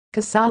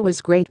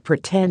Kosawa's Great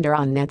Pretender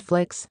on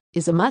Netflix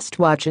is a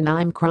must-watch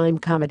anime crime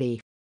comedy.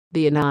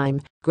 The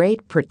anime,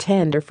 Great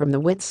Pretender from the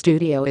Wit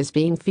Studio is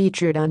being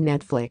featured on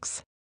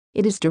Netflix.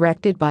 It is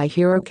directed by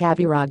Hiro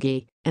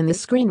Kaburagi, and the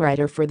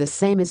screenwriter for the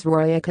same is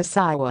Roya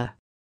Kosawa.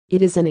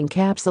 It is an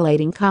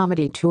encapsulating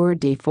comedy tour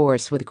de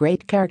force with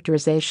great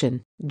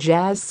characterization,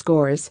 jazz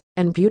scores,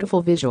 and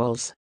beautiful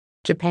visuals.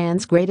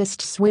 Japan's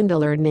greatest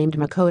swindler named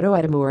Makoto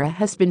Edamura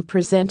has been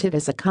presented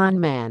as a con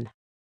man.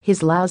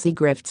 His lousy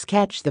grifts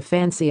catch the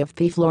fancy of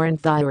thief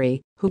Laurent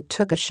Thierry, who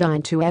took a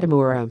shine to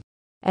Edamura.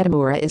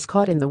 Edamura is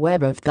caught in the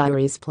web of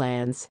Thierry's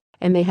plans,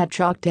 and they had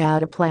chalked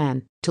out a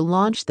plan to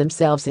launch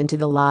themselves into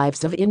the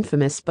lives of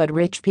infamous but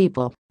rich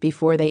people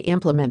before they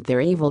implement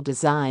their evil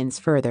designs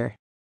further.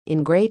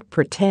 In Great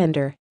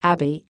Pretender,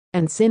 Abby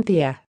and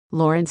Cynthia,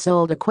 Laurent's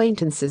old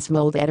acquaintances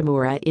mold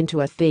Edamura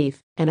into a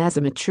thief and as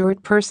a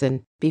matured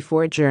person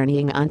before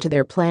journeying onto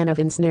their plan of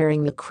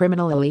ensnaring the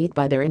criminal elite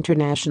by their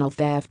international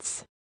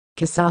thefts.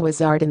 Kosawa's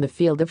art in the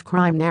field of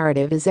crime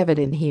narrative is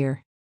evident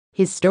here.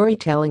 His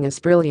storytelling is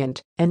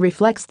brilliant and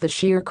reflects the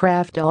sheer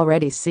craft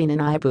already seen in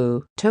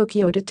Ibu,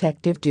 Tokyo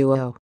detective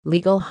duo,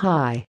 Legal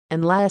High,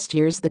 and last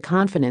year's The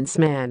Confidence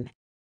Man.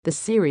 The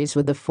series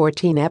with the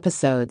 14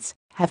 episodes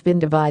have been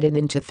divided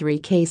into 3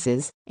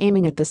 cases,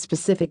 aiming at the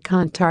specific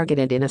con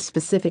targeted in a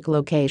specific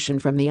location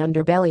from the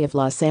underbelly of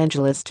Los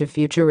Angeles to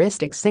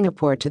futuristic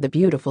Singapore to the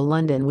beautiful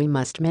London. We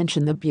must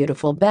mention the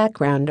beautiful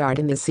background art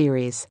in the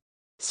series.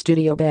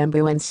 Studio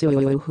Bamboo and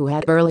Suyu, who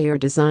had earlier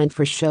designed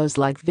for shows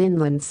like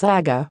Vinland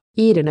Saga,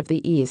 Eden of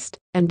the East,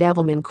 and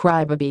Devilman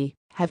Crybaby,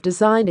 have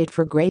designed it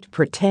for Great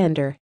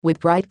Pretender, with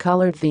bright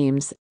colored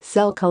themes,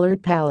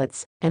 cell-colored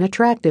palettes, and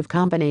attractive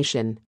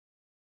combination.